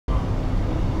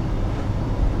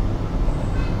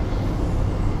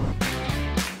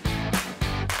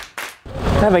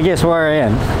Have a guess where I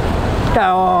am. Go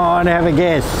on, have a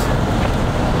guess.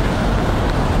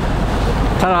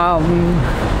 Ta-da!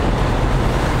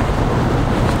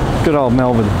 Good old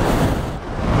Melbourne.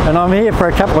 And I'm here for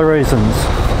a couple of reasons.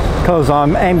 Because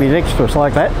I'm ambidextrous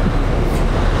like that.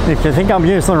 If you think I'm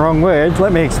using the wrong words,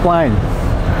 let me explain.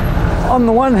 On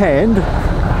the one hand,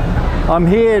 I'm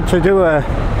here to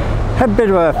have a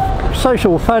bit of a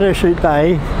social photo shoot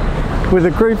day with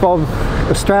a group of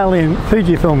Australian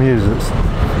Fujifilm users.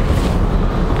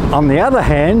 On the other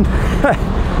hand,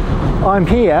 I'm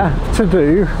here to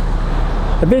do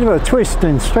a bit of a twist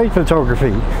in street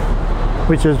photography,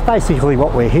 which is basically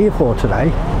what we're here for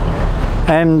today.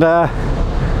 And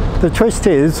the twist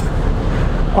is,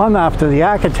 I'm after the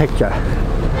architecture.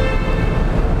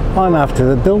 I'm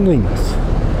after the buildings,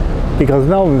 because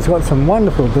Melbourne's got some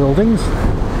wonderful buildings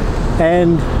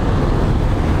and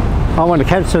I want to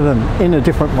capture them in a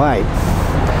different way.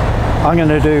 I'm going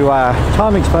to do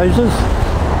time exposures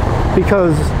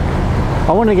because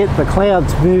I want to get the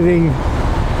clouds moving,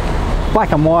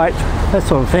 black and white, that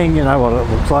sort of thing, you know what it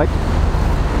looks like.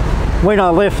 When I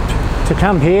left to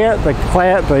come here, the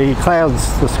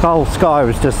sky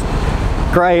was just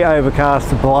grey, overcast,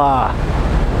 blah.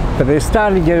 But they're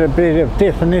starting to get a bit of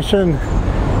definition,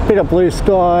 bit of blue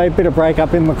sky, bit of break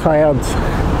up in the clouds.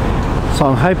 So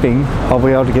I'm hoping I'll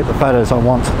be able to get the photos I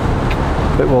want,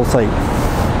 but we'll see.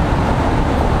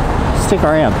 Stick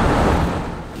around.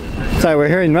 So we're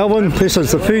here in Melbourne. This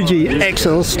is the Fuji X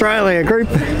Australia group,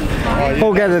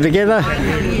 all gathered together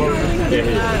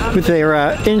with their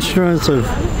instruments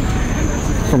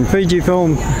from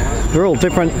Fujifilm. They're all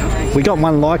different. We got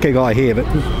one Leica guy here, but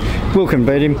Will can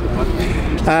beat him.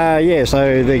 Yeah,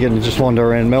 so they're going to just wander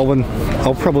around Melbourne.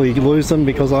 I'll probably lose them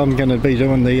because I'm going to be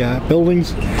doing the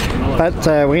buildings. But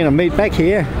we're going to meet back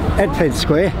here at Fed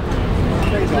Square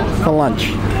for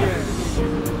lunch.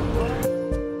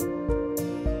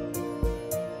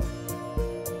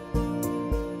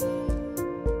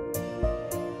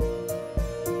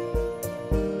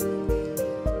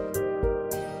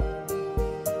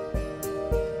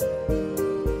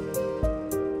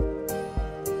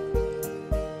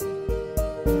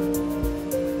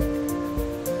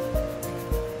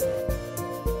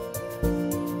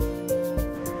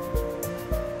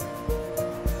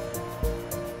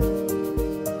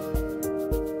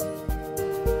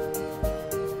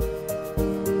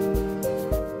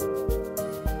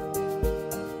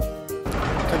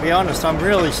 To be honest, I'm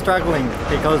really struggling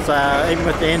because even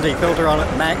with the ND filter on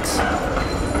at max,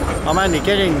 I'm only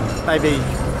getting maybe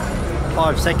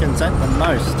 5 seconds at the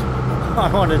most. I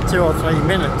wanted 2 or 3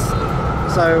 minutes.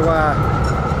 So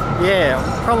yeah,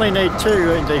 probably need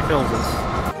 2 ND filters.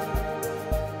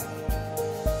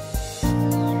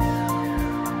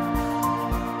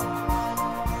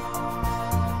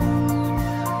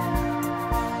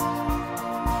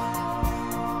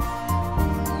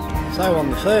 So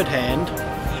on the third hand,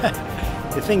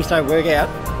 if things don't work out,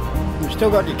 you've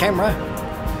still got your camera.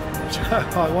 So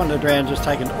I wandered around just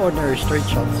taking ordinary street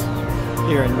shots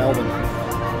here in Melbourne,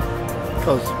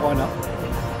 because why not?